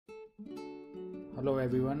Hello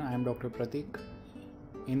everyone, I am Dr. Prateek.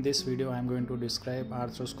 In this video I am going to describe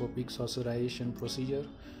arthroscopic saucerization procedure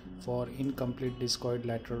for incomplete discoid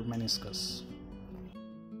lateral meniscus.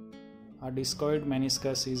 A discoid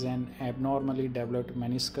meniscus is an abnormally developed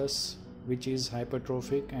meniscus which is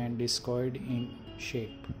hypertrophic and discoid in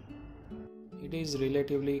shape. It is a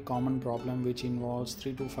relatively common problem which involves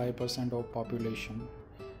 3 to 5% of population.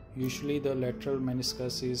 Usually the lateral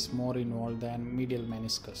meniscus is more involved than medial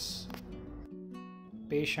meniscus.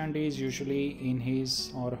 Patient is usually in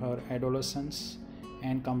his or her adolescence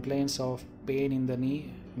and complains of pain in the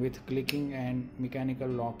knee with clicking and mechanical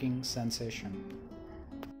locking sensation.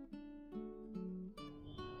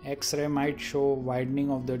 X-ray might show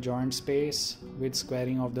widening of the joint space with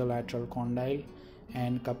squaring of the lateral condyle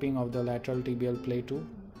and cupping of the lateral tibial plateau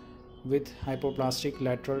with hypoplastic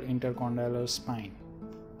lateral intercondylar spine.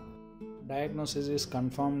 Diagnosis is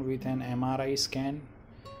confirmed with an MRI scan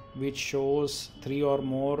which shows 3 or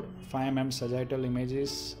more 5 mm sagittal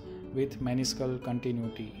images with meniscal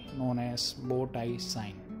continuity known as bow tie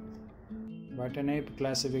sign. Watanabe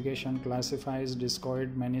classification classifies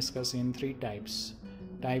discoid meniscus in 3 types.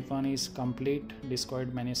 Type 1 is complete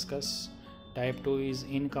discoid meniscus, type 2 is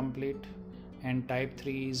incomplete, and type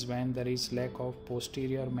 3 is when there is lack of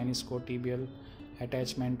posterior meniscotibial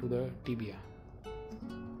attachment to the tibia.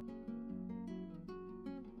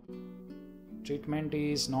 Treatment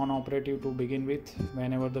is non-operative to begin with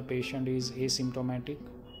whenever the patient is asymptomatic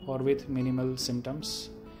or with minimal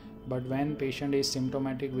symptoms, but when patient is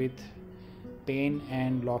symptomatic with pain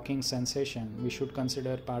and locking sensation, we should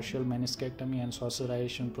consider partial meniscectomy and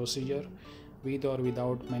saucerization procedure with or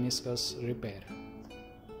without meniscus repair.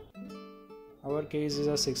 Our case is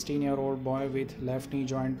a 16-year-old boy with left knee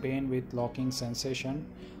joint pain with locking sensation.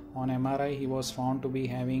 On MRI, he was found to be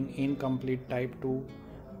having incomplete type 2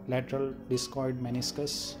 lateral discoid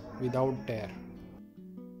meniscus without tear.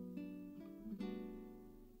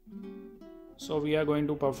 So we are going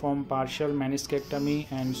to perform partial meniscectomy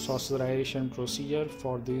and saucerization procedure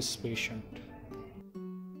for this patient.